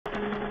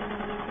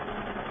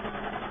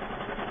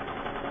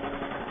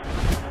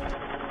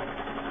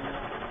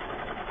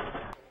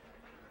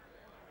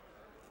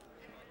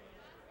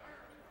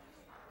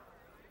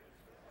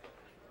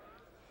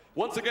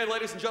Once again,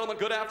 ladies and gentlemen,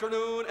 good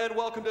afternoon and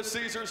welcome to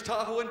Caesars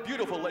Tahoe in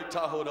beautiful Lake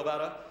Tahoe,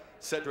 Nevada.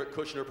 Cedric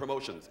Kushner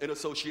Promotions, in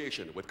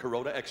association with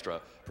Corona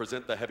Extra,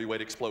 present the heavyweight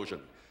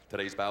explosion.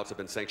 Today's bouts have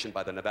been sanctioned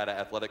by the Nevada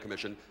Athletic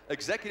Commission,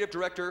 Executive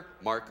Director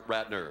Mark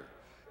Ratner,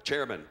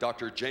 Chairman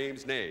Dr.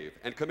 James Nave,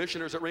 and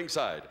Commissioners at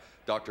ringside,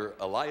 Dr.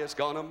 Elias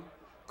Ghanem,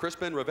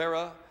 Crispin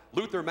Rivera,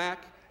 Luther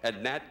Mack,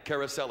 and Nat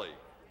Caraselli.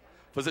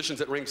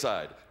 Physicians at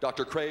ringside,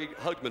 Dr. Craig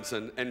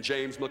Hugmanson and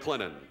James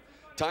McLennan.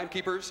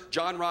 Timekeepers,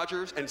 John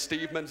Rogers and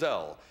Steve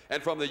Menzel.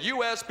 And from the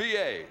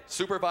USBA,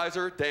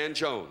 Supervisor Dan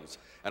Jones.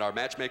 And our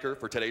matchmaker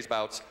for today's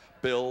bouts,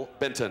 Bill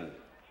Benton.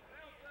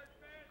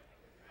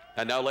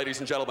 And now, ladies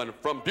and gentlemen,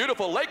 from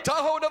beautiful Lake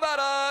Tahoe,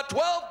 Nevada,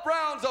 12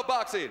 rounds of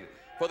boxing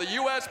for the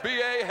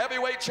USBA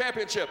Heavyweight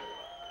Championship.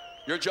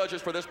 Your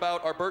judges for this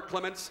bout are Bert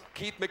Clements,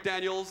 Keith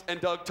McDaniels, and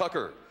Doug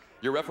Tucker.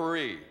 Your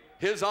referee,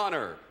 His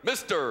Honor,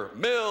 Mr.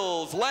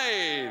 Mills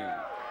Lane.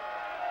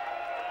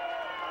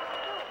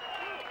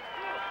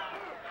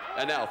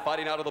 And now,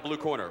 fighting out of the blue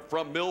corner,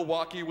 from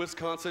Milwaukee,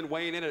 Wisconsin,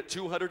 weighing in at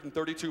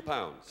 232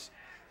 pounds.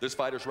 This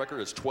fighter's record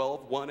is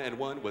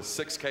 12-1-1 with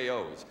 6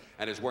 KOs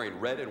and is wearing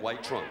red and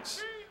white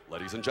trunks.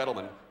 Ladies and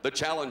gentlemen, the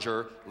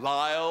challenger,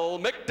 Lyle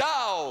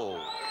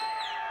Mcdowell.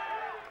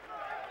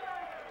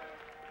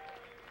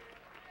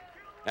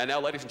 And now,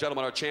 ladies and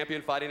gentlemen, our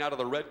champion fighting out of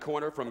the red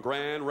corner from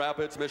Grand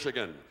Rapids,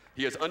 Michigan.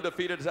 He is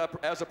undefeated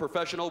as a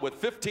professional with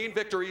 15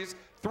 victories,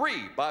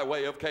 3 by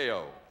way of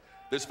KO.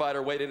 This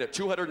fighter weighed in at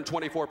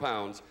 224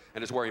 pounds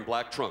and is wearing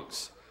black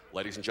trunks.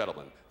 Ladies and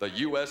gentlemen, the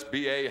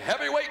USBA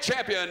heavyweight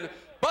champion,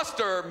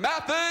 Buster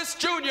Mathis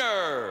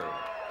Jr.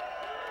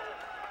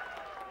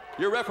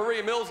 Your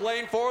referee, Mills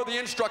Lane, for the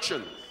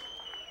instructions.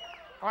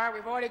 All right,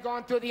 we've already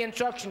gone through the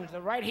instructions.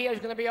 The right here is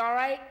going to be all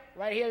right.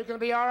 Right here is going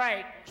to be all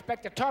right.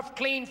 Expect a tough,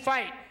 clean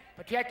fight.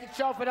 Protect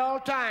yourself at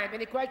all times.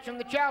 Any question from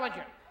the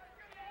challenger?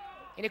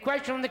 Any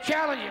question from the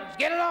challengers?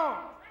 Get it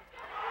on.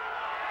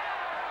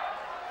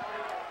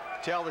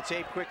 Tell the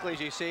tape quickly as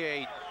you see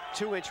a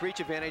 2-inch reach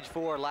advantage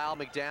for Lyle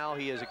McDowell.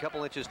 He is a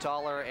couple inches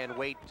taller and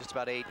weight just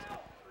about 8.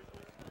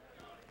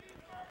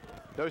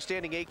 No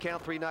standing 8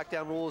 count, 3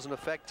 knockdown rules in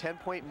effect,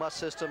 10-point must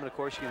system, and of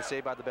course you can say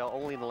by the bell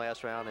only in the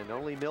last round, and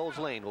only Mills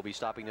Lane will be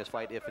stopping this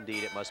fight if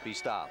indeed it must be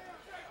stopped.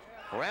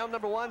 Round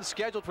number 1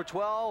 scheduled for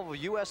 12,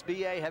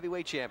 USBA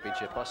Heavyweight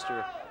Championship.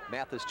 Buster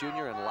Mathis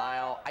Jr. and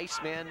Lyle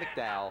Iceman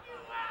McDowell,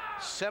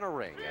 center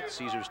ring at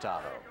Caesars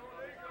Tahoe.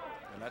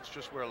 And that's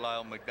just where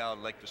Lyle McDowell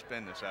would like to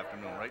spend this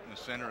afternoon, right in the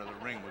center of the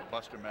ring with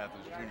Buster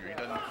Mathis Jr. He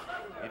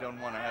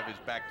doesn't want to have his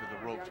back to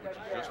the ropes, which is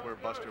just where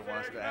Buster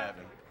wants to have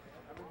him.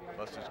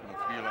 Buster's going to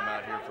feel him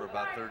out here for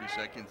about 30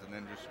 seconds and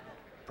then just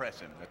press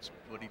him. That's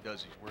what he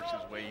does. He works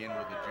his way in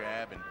with a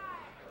jab and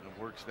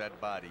works that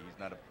body. He's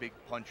not a big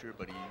puncher,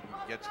 but he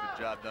gets the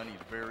job done.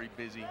 He's very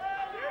busy.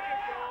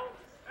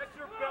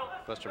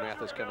 Buster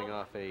Mathis coming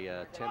off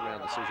a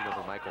 10-round decision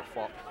over Michael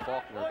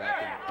Faulkner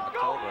back in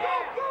October.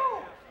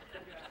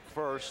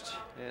 First,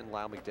 and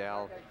Lyle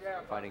McDowell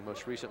fighting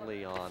most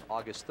recently on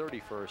August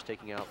 31st,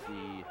 taking out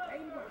the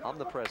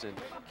omnipresent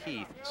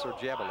Keith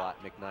Serjabalot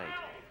McKnight.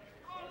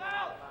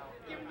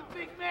 Give him the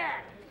big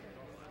man.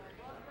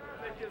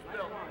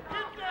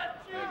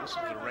 Yeah, this is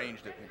the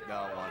range that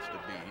McDowell wants to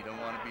be. He don't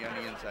want to be on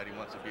the inside. He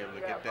wants to be able to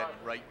get that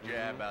right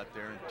jab out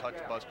there and touch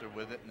Buster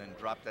with it and then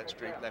drop that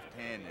straight left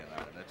hand in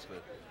on it.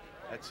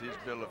 That's his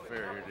bill of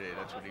fare here today.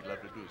 That's what he'd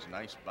love to do. He's a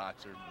nice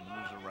boxer,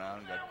 moves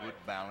around, got good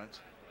balance.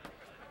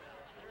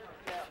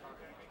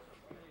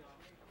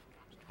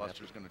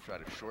 Buster's going to try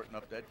to shorten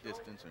up that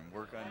distance and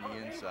work on the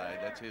inside.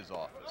 That's his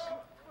office.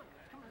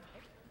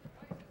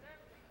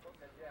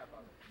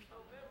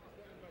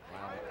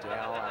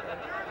 McDowell out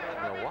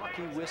of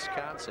Milwaukee,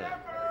 Wisconsin,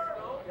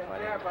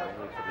 fighting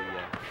only for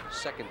the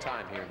second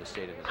time here in the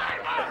state of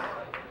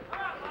Nevada.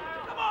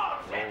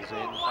 Rolls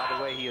in. By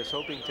the way, he is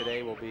hoping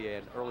today will be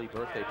an early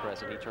birthday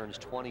present. He turns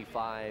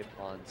 25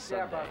 on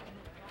Sunday.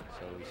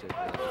 So he said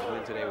the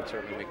win today would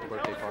certainly make the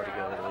birthday party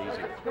go a little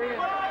easier.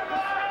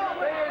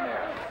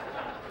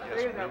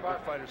 Yes, real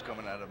good fighters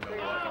coming out of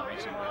Milwaukee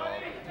recently.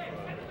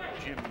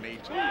 Jim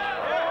Mates,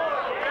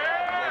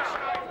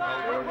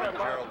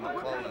 Gerald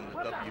McClellan, the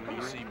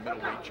WEC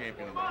middleweight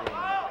champion of the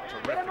world,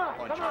 terrific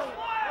puncher.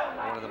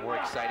 One of the more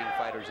exciting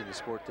fighters in the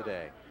sport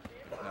today.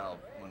 Now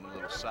went a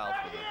little south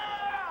with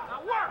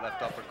a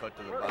left uppercut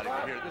to the body.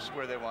 But here, this is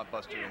where they want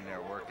Buster in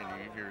there working.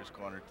 You hear his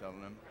corner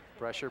telling him.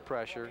 Pressure,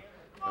 pressure,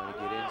 trying to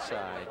get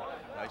inside.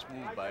 Nice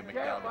move by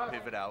McDowell to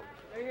pivot out.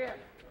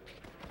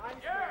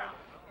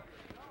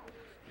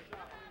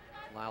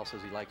 Lyle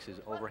says he likes his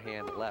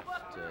overhand left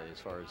as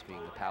far as being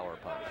the power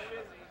punch.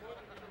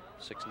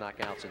 6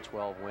 knockouts and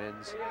 12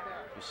 wins.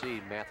 You see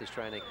Mathis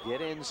trying to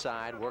get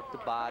inside, work the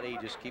body,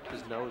 just keep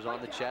his nose on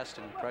the chest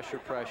and pressure,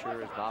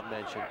 pressure, as Bob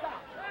mentioned.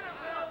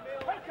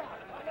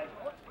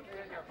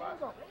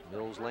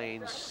 Mills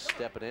Lane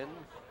stepping in.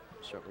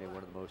 Certainly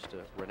one of the most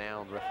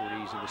renowned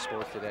referees in the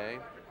sport today.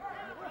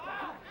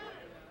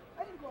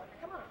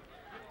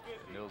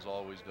 Mills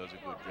always does a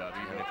good job,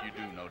 even if you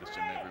do notice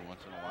him every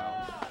once in a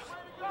while.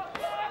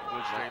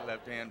 Good straight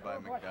left hand by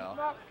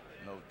McDowell.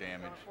 No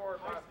damage.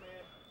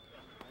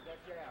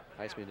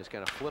 Iceman just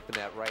kind of flipping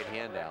that right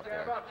hand out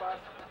there.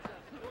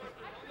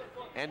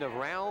 End of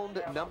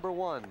round number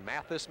 1.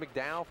 Mathis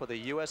McDowell for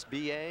the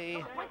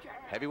USBA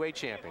Heavyweight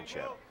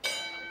Championship.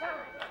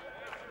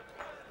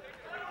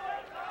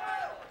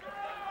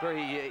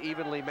 Very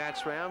evenly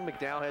matched round.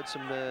 McDowell had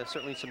some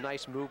certainly some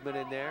nice movement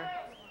in there.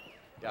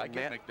 Yeah, I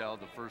give McDowell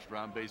the first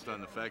round based on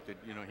the fact that,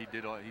 you know, he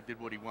did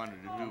what he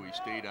wanted to do. He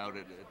stayed out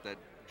at that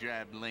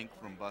jab length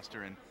from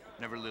Buster and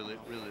never really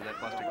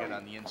let Buster get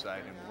on the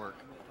inside and work.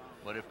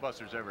 But if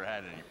Buster's ever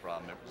had any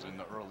problem, it was in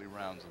the early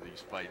rounds of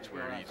these fights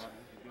where he's,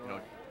 you know,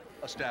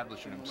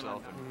 establishing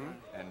himself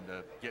and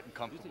getting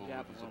comfortable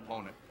with his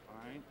opponent. All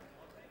right.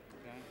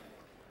 Okay.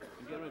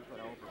 And get ready for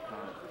the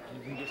uppercut.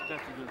 You can just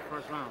test to do the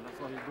first round.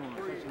 That's what he's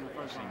doing. Testing the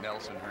first round.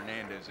 Nelson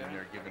Hernandez in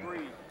there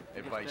giving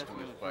advice to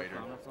his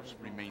fighter. Just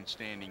remain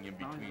standing in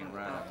between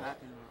rounds.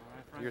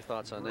 Your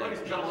thoughts on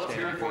that?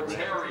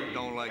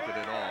 Don't like it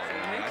at all.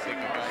 I think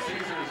the guy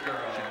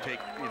should take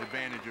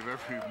advantage of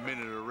every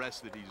minute of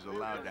rest that he's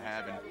allowed to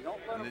have,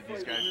 and that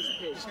these guys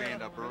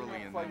stand up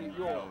early, and then,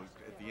 you know,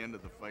 at the end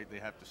of the fight they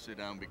have to sit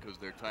down because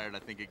they're tired. I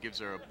think it gives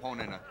their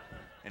opponent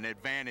an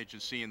advantage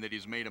of seeing that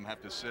he's made them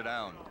have to sit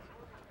down.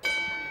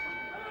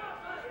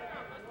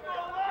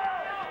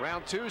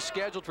 Round 2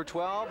 scheduled for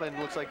 12, and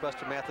looks like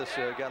Buster Mathis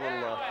got a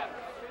little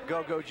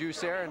go-go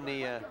juice there in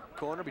the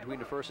corner between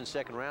the first and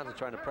second rounds and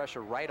trying to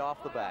pressure right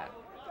off the bat.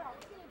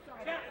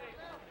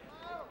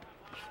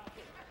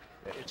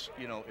 It's,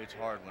 you know, it's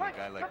hard when a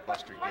guy like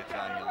Buster gets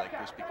on you like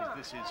this because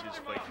this is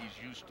his fight. He's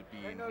used to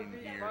being in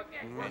here,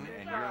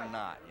 and you're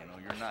not. You know,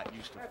 you're not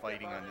used to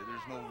fighting on it.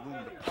 There's no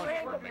room to punch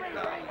for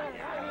McDowell in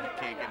here. You know, he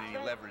can't get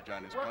any leverage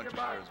on his punches,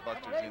 whereas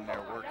Buster's in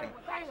there working.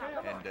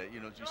 And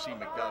you know, you see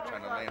McDowell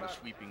trying to land a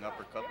sweeping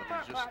uppercut, but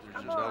there's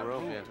just no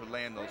room to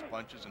land those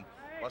punches. And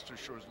Buster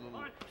shows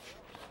little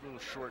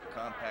short,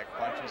 compact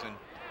punches and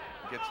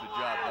gets the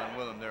job done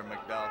with him there.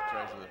 McDowell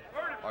tries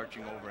the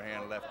arching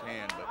overhand left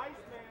hand, but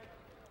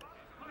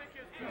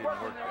it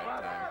didn't work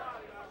that time.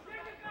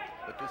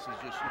 But this is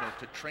just, you know,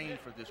 to train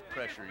for this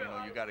pressure, you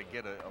know, you got to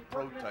get a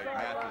pro-type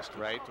Mathis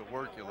to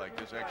work you like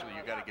this. Actually,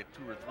 you got to get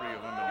 2 or 3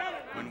 of them, and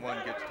when one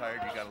gets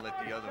tired, you got to let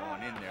the other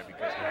one in there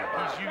because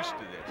he's used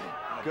to this. You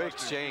know, good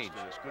exchange.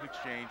 Good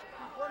exchange.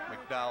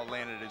 McDowell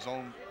landed his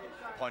own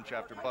punch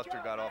after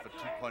Buster got off a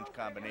 2-punch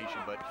combination,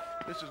 but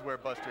this is where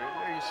Buster,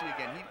 there you see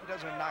again, he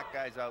doesn't knock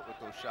guys out with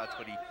those shots,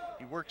 but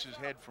he works his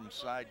head from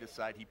side to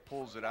side. He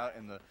pulls it out,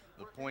 and the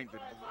point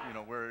that, you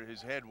know, where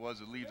his head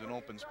was, it leaves an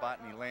open spot,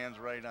 and he lands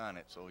right on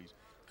it. So he's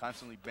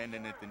constantly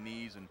bending at the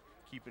knees and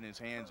keeping his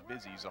hands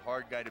busy. He's a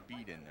hard guy to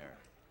beat in there.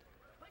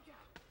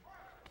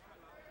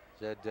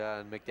 Said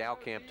McDowell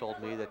camp told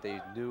me that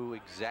they knew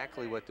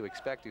exactly what to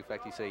expect. In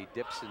fact, he said he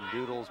dips and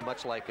doodles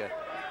much like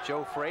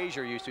Joe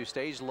Frazier used to.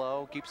 Stays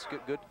low, keeps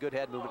good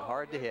head movement,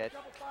 hard to hit,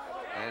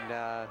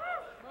 and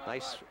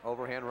nice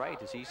overhand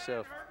right as he's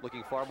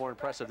looking far more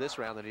impressive this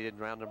round than he did in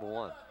round number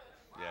 1.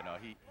 Yeah, no,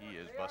 he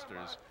is. Buster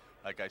is,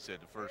 like I said,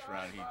 the first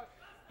round,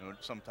 you know,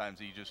 sometimes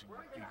he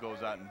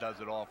goes out and does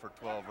it all for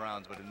 12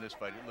 rounds, but in this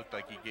fight, it looked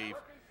like he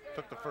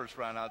took the first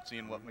round out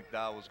seeing what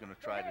McDowell was going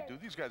to try to do.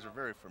 These guys are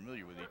very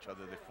familiar with each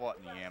other. They fought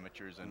in the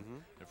amateurs, and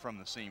they're from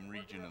the same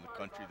region of the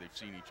country. They've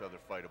seen each other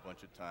fight a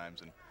bunch of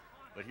times,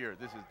 but here,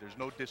 there's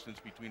no distance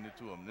between the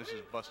two of them. This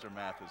is Buster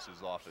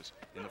Mathis's office.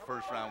 In the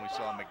first round, we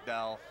saw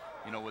McDowell,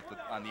 you know,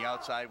 on the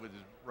outside with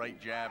his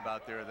right jab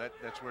out there.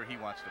 That's where he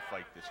wants to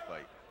fight this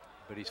fight.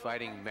 But he's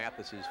fighting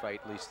Mathis's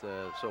fight, at least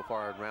so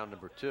far in round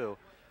number 2.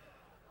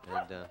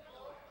 And as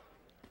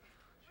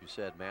you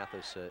said,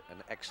 Mathis,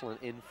 an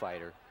excellent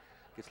in-fighter.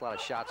 Gets a lot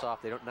of shots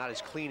off. They're not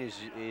as clean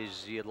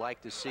as you'd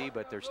like to see,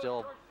 but they're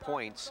still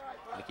points,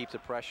 and he keeps the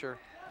pressure.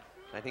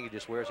 I think he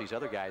just wears these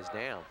other guys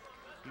down.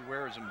 He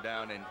wears them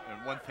down, and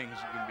one thing is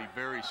going to be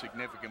very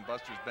significant.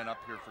 Buster's been up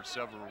here for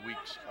several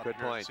weeks, up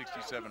here at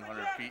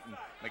 6,700 feet, and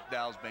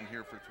McDowell's been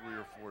here for 3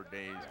 or 4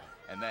 days,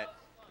 and that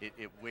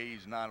it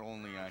weighs not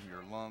only on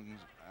your lungs,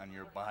 on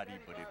your body,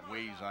 but it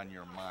weighs on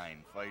your mind.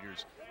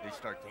 Fighters, they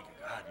start thinking,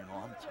 God, you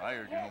know, I'm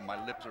tired, you know,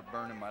 my lips are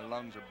burning, my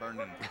lungs are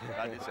burning.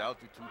 God, this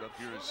altitude up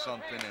here is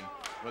something, and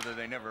whether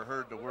they never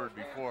heard the word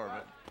before,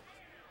 but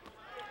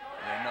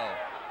they know.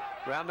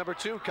 Round number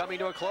 2 coming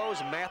to a close.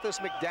 Mathis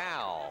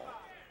McDowell.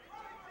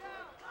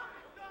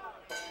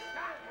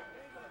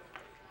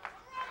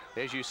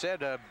 As you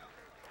said,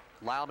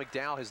 Lyle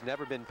McDowell has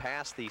never been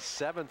past the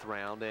 7th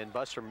round, and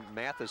Buster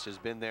Mathis has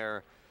been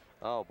there,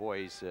 oh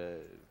boy, he's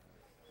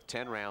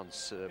 10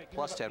 rounds,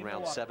 plus 10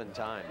 rounds 7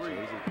 times. So he's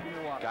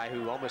a guy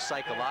who almost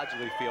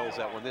psychologically feels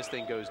that when this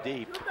thing goes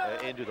deep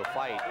into the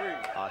fight,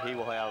 he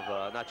will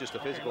have not just a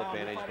physical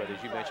advantage, but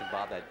as you mentioned,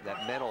 Bob,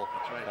 that mental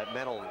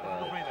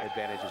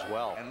advantage as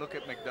well. And look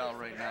at McDowell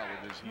right now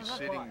with he's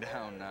sitting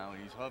down now.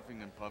 He's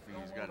huffing and puffing.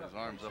 He's got his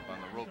arms up on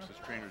the ropes. His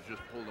trainers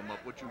just pulled him up.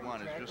 What you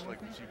want is just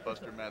like you see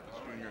Buster Mathis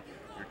Jr.,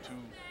 your 2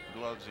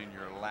 gloves in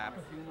your lap,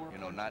 you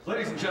know, not.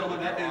 Ladies and gentlemen,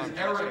 that is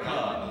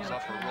Erica. Those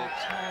upper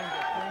ropes,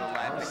 the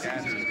lactic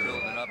acid is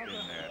building up in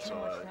there.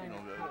 So, you know,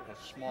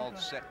 a small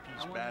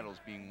set-piece battles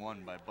being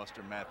won by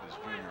Buster Mathis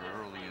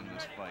Jr. early in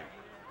this fight.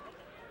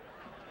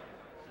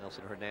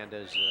 Nelson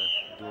Hernandez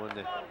doing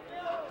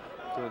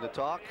the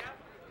talk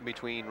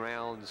between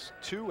rounds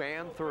 2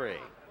 and 3.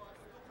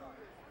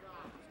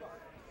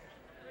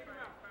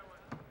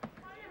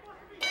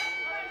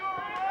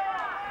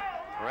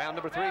 Round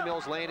number 3,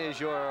 Mills Lane is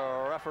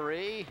your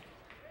referee.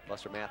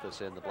 Buster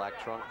Mathis in the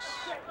black trunks,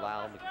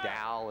 Lyle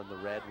McDowell in the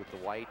red with the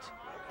white.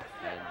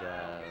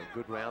 And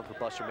good round for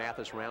Buster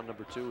Mathis. Round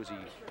number 2 is he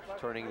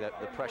turning the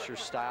pressure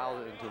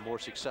style into a more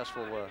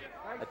successful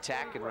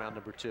attack in round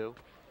number 2.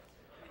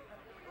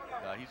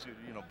 He's,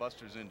 you know,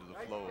 Buster's into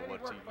the flow of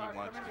what he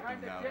wants to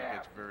do now. He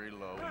gets very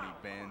low and he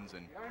bends,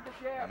 and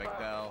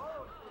McDowell,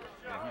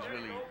 you know, he's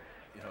really,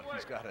 you know,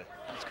 he's got to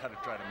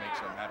try to make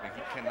something happen.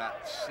 He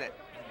cannot sit.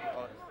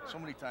 So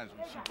many times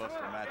we see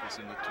Buster Mathis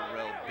in the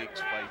Terrell Biggs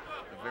fight,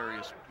 the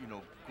various, you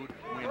know, good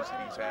wins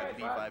that he's had,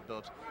 Levi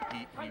Billups,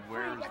 he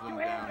wears them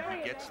down.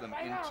 He gets them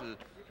into,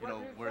 you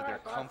know, where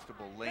they're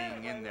comfortable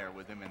laying in there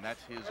with him, and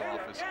that's his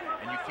office.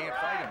 And you can't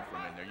fight him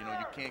from in there. You know,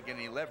 you can't get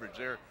any leverage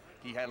there.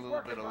 He had a little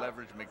bit of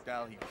leverage.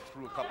 McDowell, he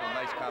threw a couple of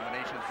nice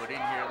combinations, but in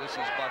here, this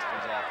is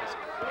Buster's office,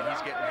 and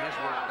he's getting his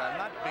work done.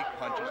 Not big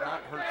punches,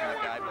 not hurting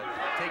the guy, but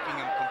taking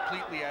him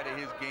completely out of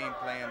his game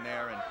plan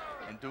there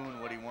and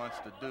doing what he wants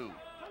to do.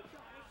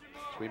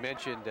 We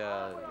mentioned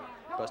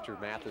Buster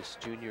Mathis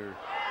Jr.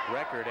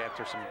 record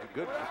after some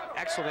good,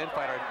 excellent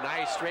infighter.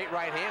 Nice straight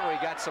right hand where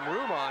he got some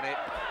room on it.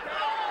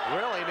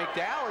 Really,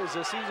 McDowell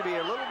seems to be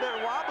a little bit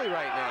wobbly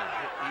right now.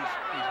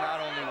 He's not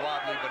only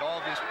wobbly, but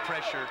all this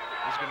pressure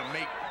is going to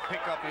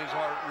pick up his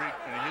heart rate,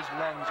 and his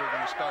lungs are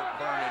going to start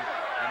burning.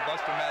 And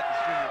Buster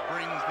Mathis Jr.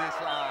 brings this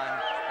on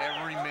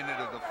every minute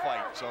of the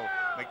fight. So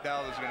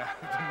McDowell is going to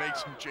have to make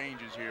some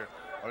changes here,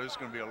 or this is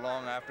going to be a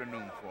long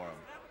afternoon for him.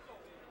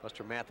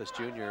 Buster Mathis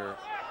Jr.,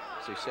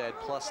 as he said,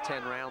 plus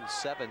 10 rounds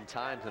 7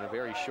 times in a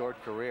very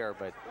short career.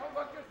 But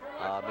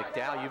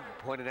McDowell, you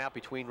pointed out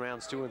between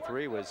rounds 2 and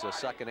 3, was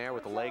sucking air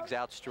with the legs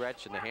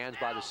outstretched and the hands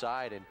by the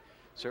side, and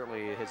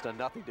certainly has done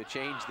nothing to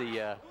change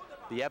the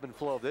ebb and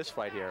flow of this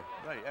fight here.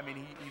 Right. I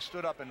mean, he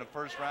stood up in the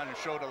first round and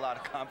showed a lot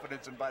of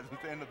confidence, and by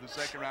the end of the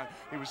second round,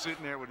 he was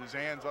sitting there with his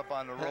hands up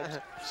on the ropes,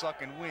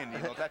 sucking wind. You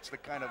know, that's the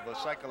kind of a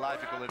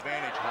psychological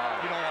advantage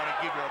you don't want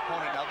to give your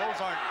opponent. Now, those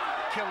aren't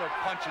killer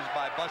punches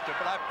by Buster,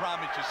 but I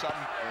promise you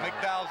something,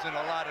 McDowell's in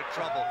a lot of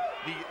trouble.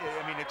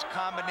 I mean, it's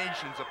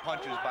combinations of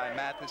punches by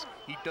Mathis.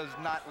 He does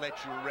not let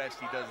you rest.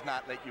 He does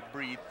not let you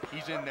breathe.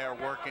 He's in there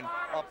working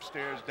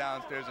upstairs,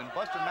 downstairs, and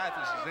Buster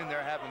Mathis is in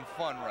there having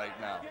fun right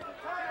now.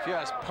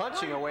 Just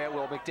punching away at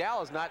Will.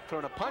 McDowell has not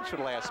thrown a punch for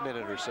the last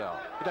minute or so.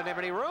 He doesn't have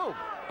any room.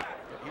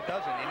 He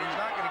doesn't, and he's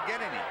not going to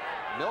get any.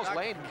 Mills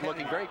Lane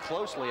looking very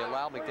closely at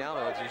Lyle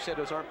McDowell. As you said,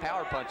 those aren't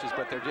power punches,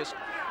 but they're just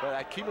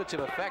that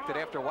cumulative effect that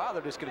after a while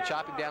they're just going to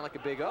chop him down like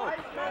a big oak.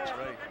 That's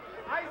right.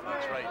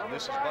 That's right. And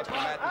this is Buster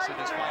Mathis at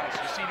his finest.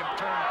 You've seen him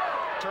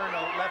turn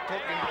a left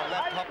hook into a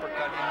left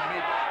uppercut in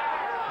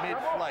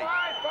mid-flight.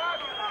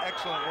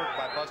 Excellent work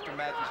by Buster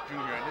Mathis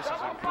Jr. And this is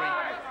a great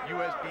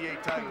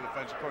USBA title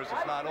defense. Of course,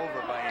 it's not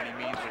over by any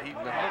means, but he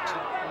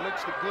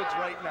looks the goods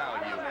right now,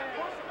 Hugh.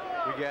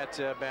 We got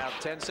about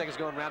 10 seconds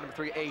going round number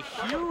 3. A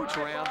huge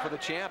round for the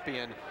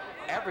champion.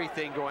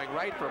 Everything going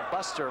right for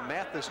Buster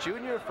Mathis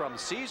Jr. from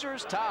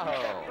Caesars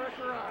Tahoe.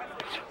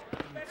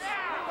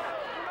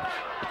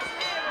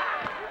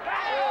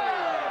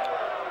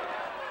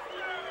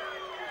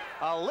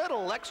 A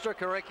little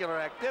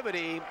extracurricular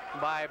activity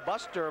by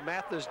Buster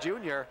Mathis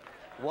Jr.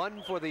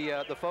 One for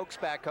the folks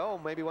back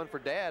home, maybe one for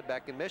Dad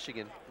back in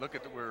Michigan. Look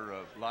at where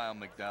Lyle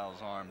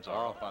McDowell's arms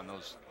are up on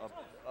those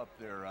up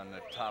there on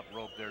the top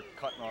rope. They're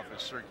cutting off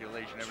his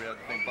circulation, every other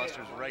thing.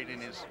 Buster's right in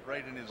his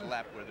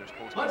lap where they're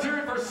supposed to. Let's hear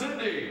it for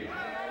Cindy.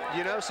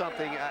 You know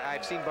something?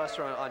 I've seen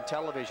Buster on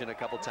television a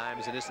couple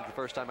times, and this is the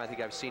first time I think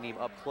I've seen him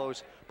up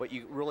close. But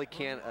you really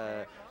can't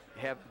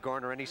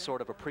garner any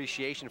sort of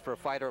appreciation for a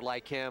fighter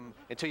like him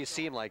until you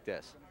see him like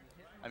this.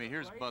 I mean,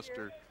 here's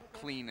Buster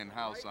cleaning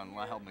house on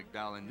Lyle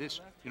McDowell, and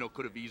this, you know,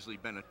 could have easily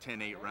been a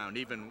 10-8 round,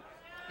 even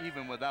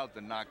without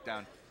the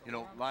knockdown. You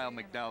know, Lyle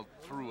McDowell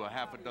threw a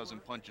half a dozen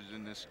punches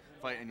in this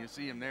fight, and you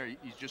see him there,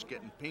 he's just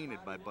getting painted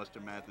by Buster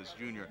Mathis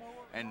Jr.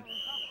 And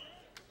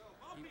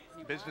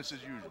business as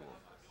usual.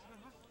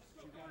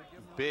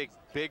 Big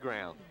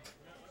round.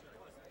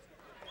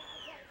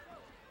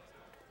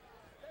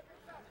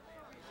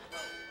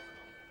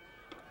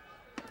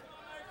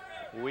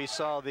 We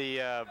saw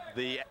the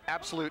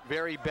absolute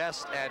very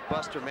best at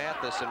Buster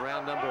Mathis in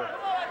round number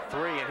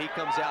 3, and he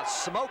comes out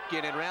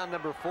smoking in round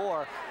number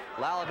 4.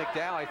 Lyle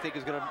McDowell, I think,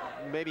 is going to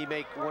maybe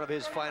make one of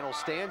his final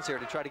stands here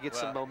to try to get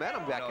some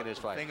momentum back in his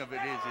fight. The thing of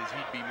it is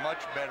he'd be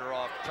much better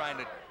off trying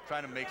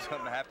to make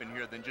something happen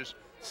here than just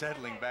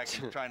settling back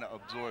and trying to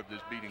absorb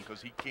this beating,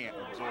 because he can't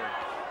absorb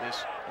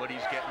this, what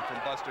he's getting from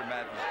Buster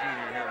Mathis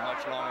Jr. here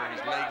much longer.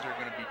 His legs are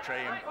going to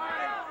betray him.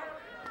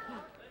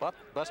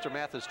 Buster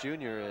Mathis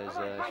Jr. is,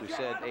 as we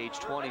said, age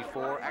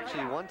 24.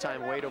 Actually, one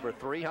time weighed over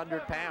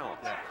 300 pounds.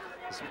 Yeah.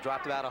 He's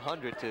dropped about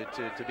 100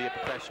 to be a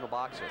professional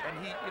boxer. And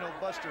he, you know,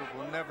 Buster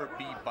will never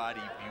be body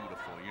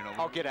beautiful. You know,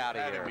 I'll get out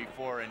of here.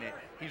 Before, and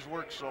he's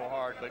worked so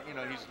hard, but you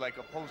know, he's like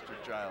a poster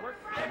child.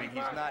 I mean,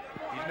 he's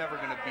never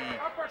going to be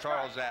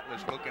Charles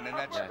Atlas looking, and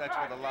that's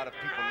what a lot of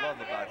people love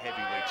about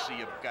heavyweights.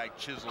 See a guy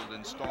chiseled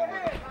in stone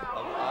with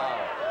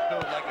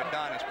built like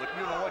Adonis, but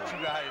you know what you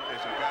got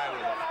is a guy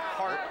with a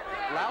heart.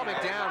 Lyle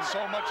McDowell,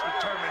 so much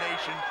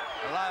determination.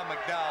 Lyle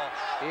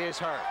McDowell is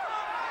hurt.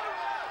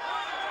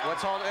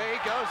 What's on? He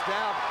goes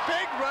down.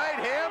 Big right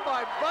hand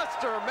by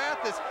Buster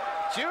Mathis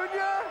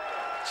Jr.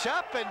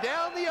 chopping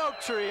down the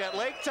oak tree at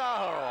Lake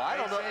Tahoe. I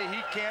don't know.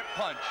 He can't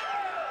punch.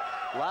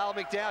 Lyle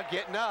McDowell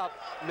getting up.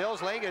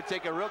 Mills Lane going to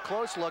take a real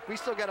close look. We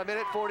still got a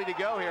minute 40 to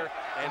go here.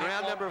 And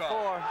round number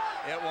 4.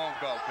 It won't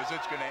go because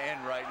it's going to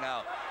end right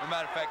now. As a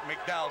matter of fact,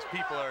 McDowell's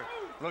people are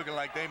looking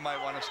like they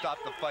might want to stop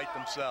the fight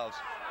themselves.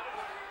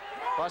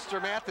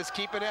 Buster Mathis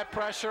keeping that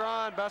pressure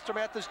on. Buster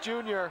Mathis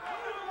Jr.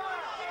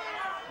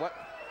 What?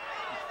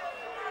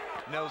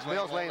 Mills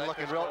Lane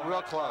looking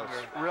real close.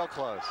 Real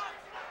close.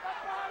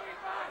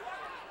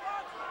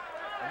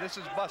 And this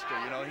is Buster,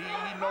 you know, he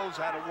knows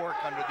how to work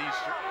under these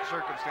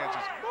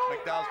circumstances.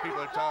 McDowell's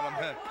people are telling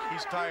him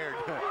he's tired.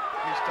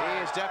 He's tired.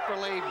 He is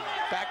definitely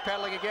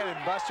backpedaling again, and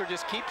Buster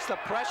just keeps the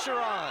pressure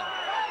on.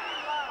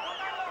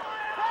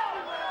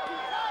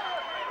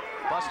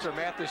 Buster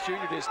Mathis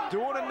Jr. just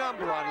doing a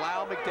number on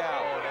Lyle McDowell.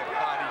 Oh, that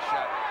body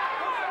shot.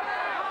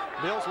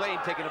 Mills Lane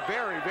taking a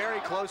very,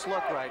 very close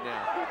look right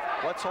now.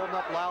 What's holding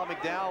up Lyle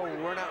McDowell?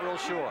 We're not real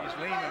sure. He's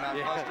leaning on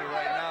Buster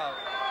right now.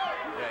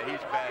 Yeah,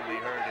 he's badly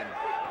hurt. And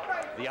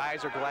the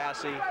eyes are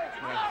glassy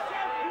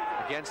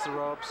against the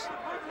ropes.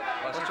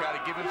 Buster's got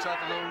to give himself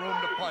a little room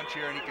to punch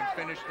here, and he can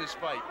finish this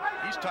fight.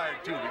 He's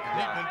tired too because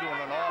he's been doing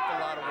an awful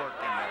lot of work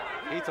in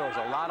there. He throws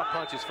a lot of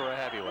punches for a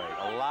heavyweight.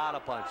 A lot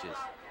of punches.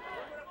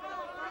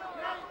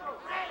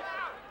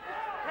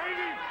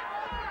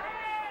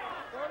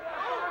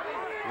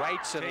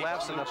 Rights and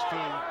lefts and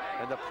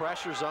the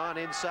pressure's on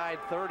inside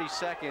 30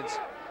 seconds.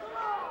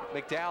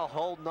 McDowell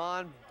holding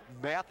on.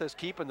 Mathis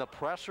keeping the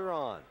pressure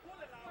on.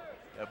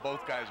 Yeah,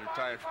 both guys are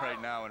tired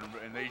right now,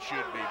 and they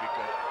should be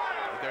because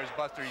there's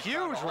Buster. He's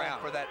huge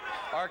round for that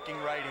arcing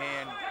right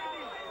hand.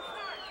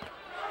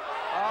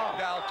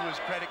 McDowell, to his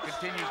credit,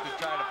 continues to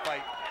try to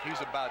fight.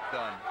 He's about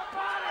done.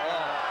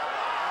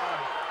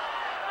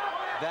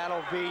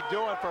 That'll be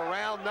doing for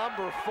round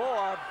number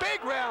 4.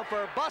 Big round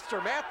for Buster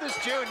Mathis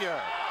Jr.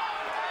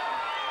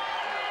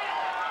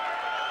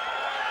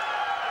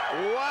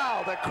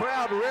 Wow, the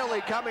crowd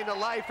really coming to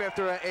life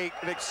after an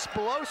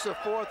explosive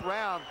 4th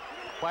round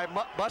by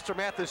Buster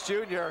Mathis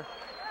Jr.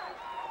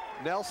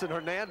 Nelson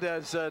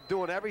Hernandez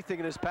doing everything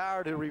in his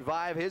power to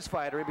revive his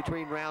fighter in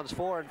between rounds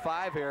 4 and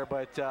 5 here,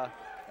 but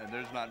and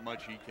there's not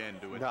much he can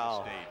do at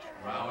no. this stage.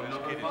 Round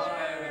number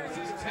 5, this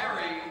is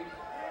Terry.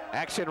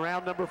 Action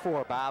round number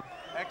 4, Bob.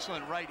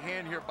 Excellent right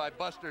hand here by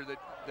Buster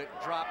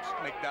that drops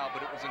McDowell,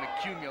 but it was an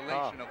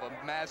accumulation of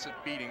a massive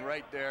beating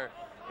right there.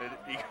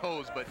 He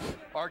goes, but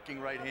arcing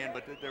right hand,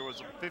 but there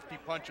was 50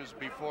 punches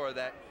before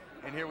that.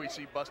 And here we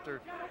see Buster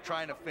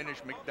trying to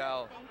finish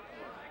McDowell.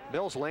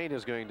 Mills Lane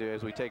is going to,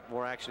 as we take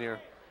more action here,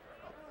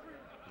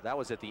 that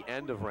was at the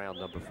end of round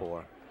number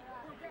 4.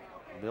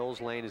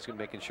 Mills Lane is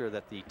making sure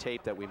that the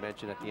tape that we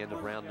mentioned at the end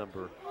of round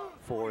number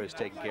 4 is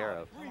taken care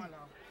of.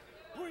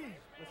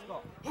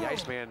 The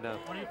Iceman.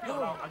 What do you feel?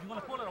 Are you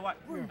going to pull it or what?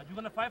 Are you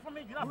going to fight for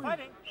me? You're not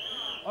fighting.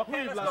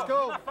 Okay, let's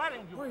go. You're not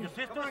fighting. Your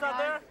sister's out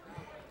there?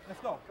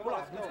 Let's go. Come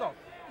on, let's go.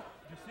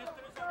 Your sister's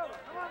out there?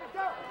 Come on, let's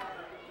go.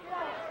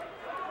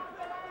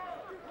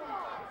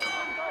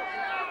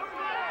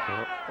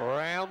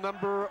 Round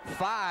number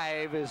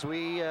 5 as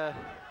we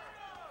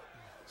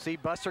see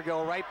Buster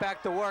go right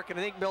back to work, and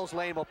I think Mills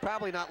Lane will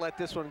probably not let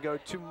this one go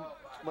too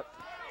much.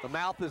 The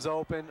mouth is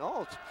open.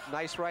 Oh, it's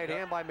nice right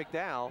hand by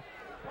McDowell.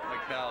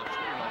 McDowell's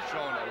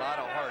showing a lot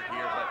of heart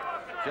here, but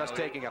just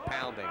taking a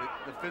pounding.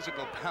 The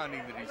physical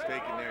pounding that he's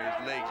taking there,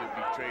 his legs have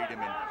betrayed him,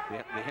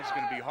 and he's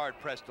going to be hard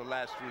pressed to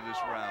last through this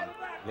round.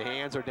 The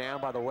hands are down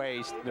by the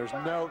waist. There's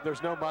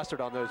no mustard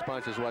on those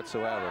punches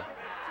whatsoever.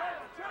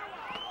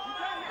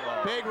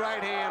 Big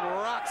right hand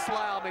rocks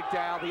Lyle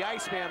McDowell. The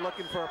Iceman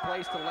looking for a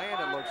place to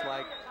land, it looks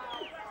like.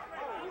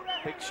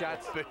 Big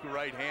shots. Big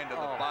right hand to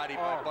the body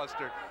by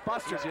Buster.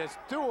 Buster just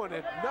doing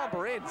a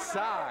number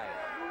inside.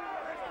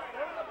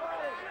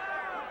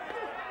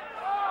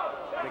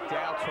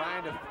 McDowell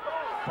trying to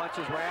punch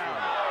his round.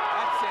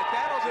 That's it.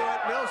 That'll do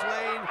it. Mills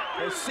Lane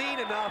has seen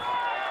enough.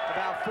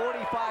 About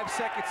 45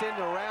 seconds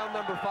into round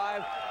number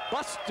 5.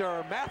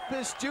 Buster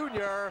Mathis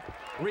Jr.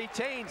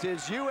 retains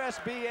his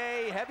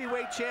USBA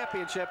heavyweight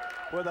championship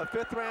with a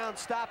 5th round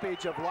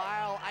stoppage of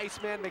Lyle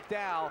Iceman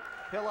McDowell.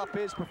 He'll up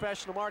his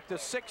professional mark to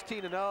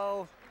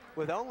 16-0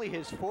 with only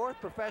his 4th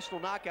professional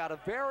knockout. A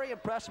very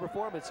impressive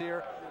performance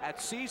here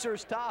at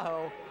Caesars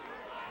Tahoe.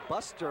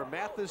 Buster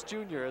Mathis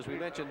Jr., as we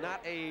mentioned, not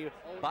a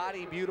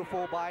body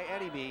beautiful by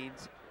any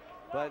means,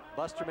 but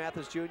Buster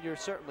Mathis Jr.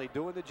 certainly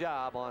doing the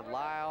job on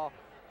Lyle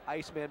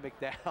Iceman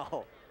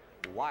McDowell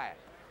whack.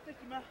 Thank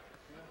you, man.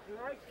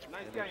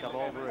 And they come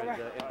over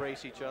and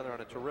embrace each other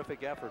on a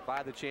terrific effort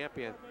by the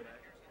champion.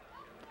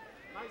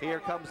 Here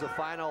comes the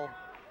final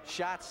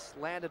shots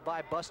landed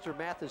by Buster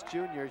Mathis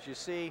Jr. As you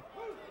see,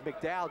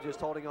 McDowell just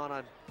holding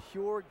on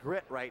pure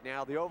grit right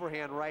now. The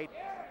overhand right.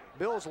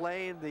 Mills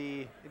Lane,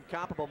 the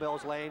incomparable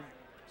Mills Lane,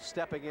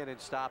 stepping in and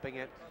stopping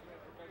it.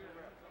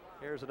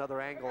 Here's another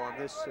angle on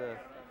this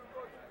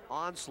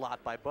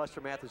onslaught by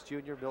Buster Mathis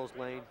Jr. Mills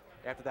Lane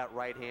after that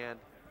right hand.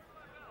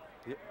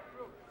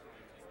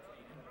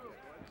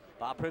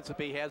 Bob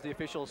Principe has the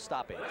official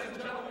stoppage. Ladies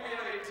and gentlemen, we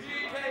have a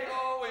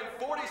TKO in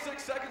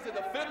 46 seconds in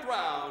the 5th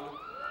round.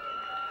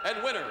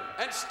 And winner,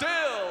 and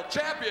still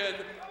champion,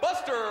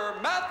 Buster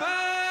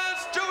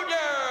Mathis Jr.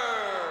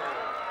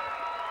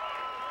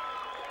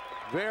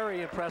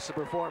 Very impressive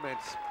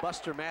performance.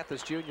 Buster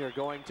Mathis Jr.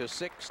 going to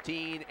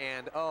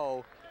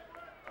 16-0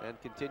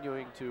 and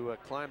continuing to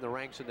climb the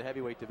ranks in the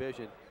heavyweight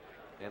division.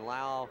 And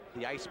Lyle,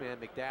 the Iceman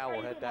McDowell,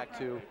 will head back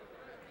to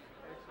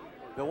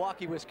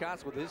Milwaukee,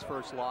 Wisconsin with his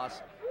first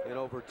loss in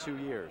over 2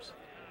 years.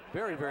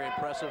 Very, very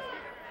impressive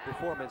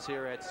performance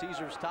here at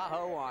Caesars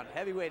Tahoe on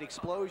heavyweight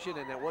explosion,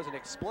 and it was an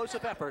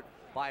explosive effort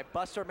by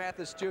Buster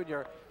Mathis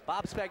Jr.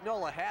 Bob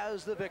Spagnola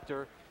has the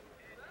victor.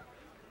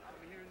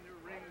 I'm here in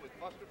the ring with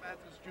Buster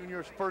Mathis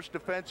Jr.'s first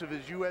defense of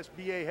his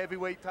USBA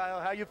heavyweight title.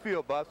 How you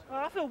feel, Bus?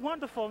 I feel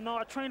wonderful. You know,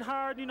 I train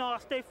hard. You know, I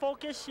stay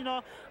focused. You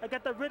know, I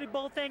got the Riddick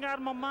Bowl thing out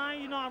of my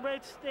mind. You know, I'm ready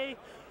to stay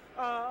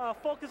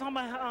focused on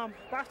my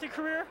boxing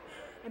career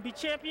and be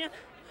champion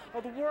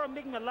of the world,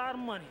 making a lot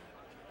of money.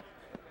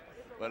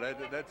 Well,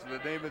 that's the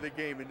name of the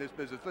game in this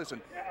business.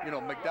 Listen, you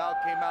know,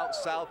 McDowell came out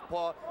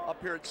southpaw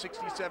up here at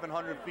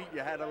 6,700 feet.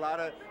 You had a lot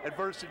of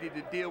adversity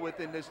to deal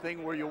with in this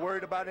thing. Were you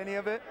worried about any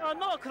of it?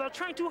 No, because I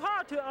trained too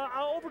hard to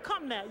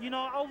overcome that. You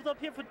know, I was up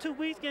here for 2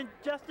 weeks getting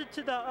adjusted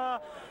to the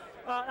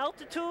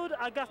altitude.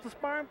 I got some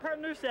sparring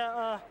partners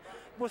that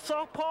were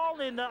southpaw,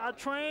 and I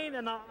trained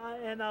and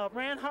I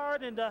ran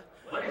hard, and I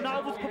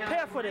was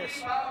prepared for this.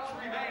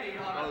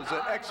 Well, it was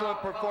an excellent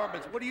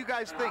performance. What do you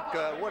guys think?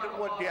 What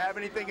do you have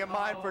anything in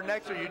mind for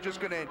next, or are you just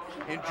going to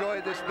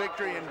enjoy this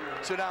victory and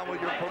sit down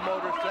with your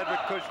promoter, Cedric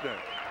Kushner?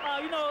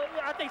 You know,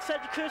 I think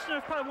Cedric Kushner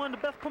is probably one of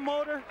the best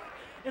promoters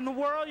in the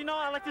world. You know,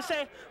 I like to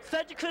say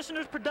Cedric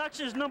Kushner's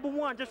production is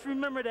 #1. Just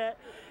remember that.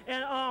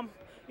 And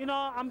you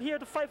know, I'm here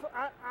to fight for,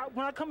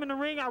 when I come in the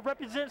ring, I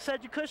represent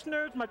Cedric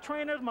Kushner, my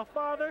trainers, my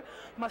father,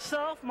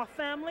 myself, my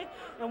family.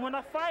 And when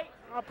I fight,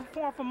 I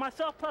perform for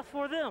myself plus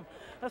for them.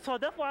 And so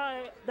that's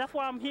why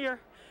I'm here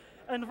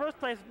in the first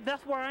place.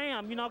 That's where I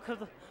am, you know,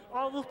 because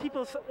all those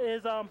people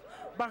is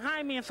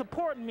behind me and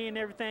supporting me and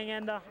everything.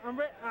 And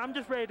I'm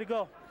just ready to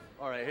go.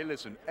 All right, hey,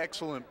 listen,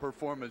 excellent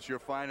performance. Your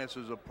finest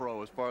as a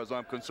pro, as far as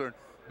I'm concerned.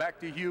 Back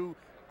to you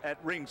at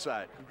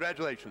ringside.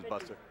 Congratulations,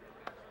 Buster.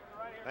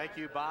 Thank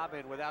you, Bob,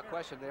 and without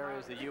question, there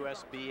is the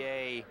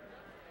USBA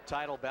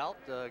title belt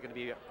going to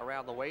be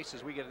around the waist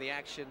as we get in the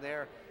action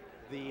there.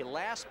 The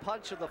last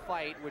punch of the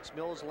fight, which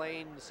Mills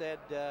Lane said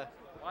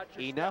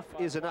enough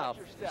is enough,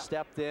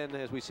 stepped in,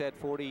 as we said,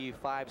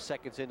 45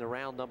 seconds into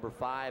round number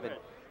 5, and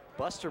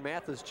Buster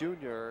Mathis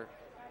Jr.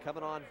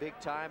 coming on big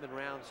time in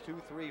rounds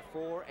 2, 3,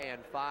 4, and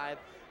 5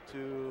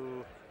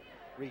 to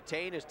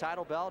retain his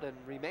title belt and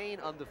remain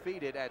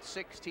undefeated at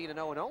 16-0,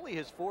 and only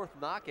his 4th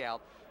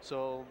knockout.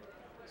 So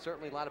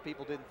certainly a lot of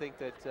people didn't think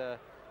that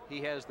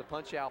he has the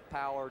punch-out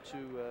power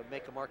to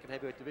make a mark in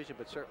heavyweight division,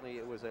 but certainly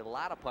it was a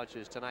lot of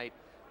punches tonight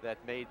that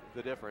made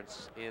the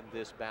difference in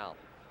this bout.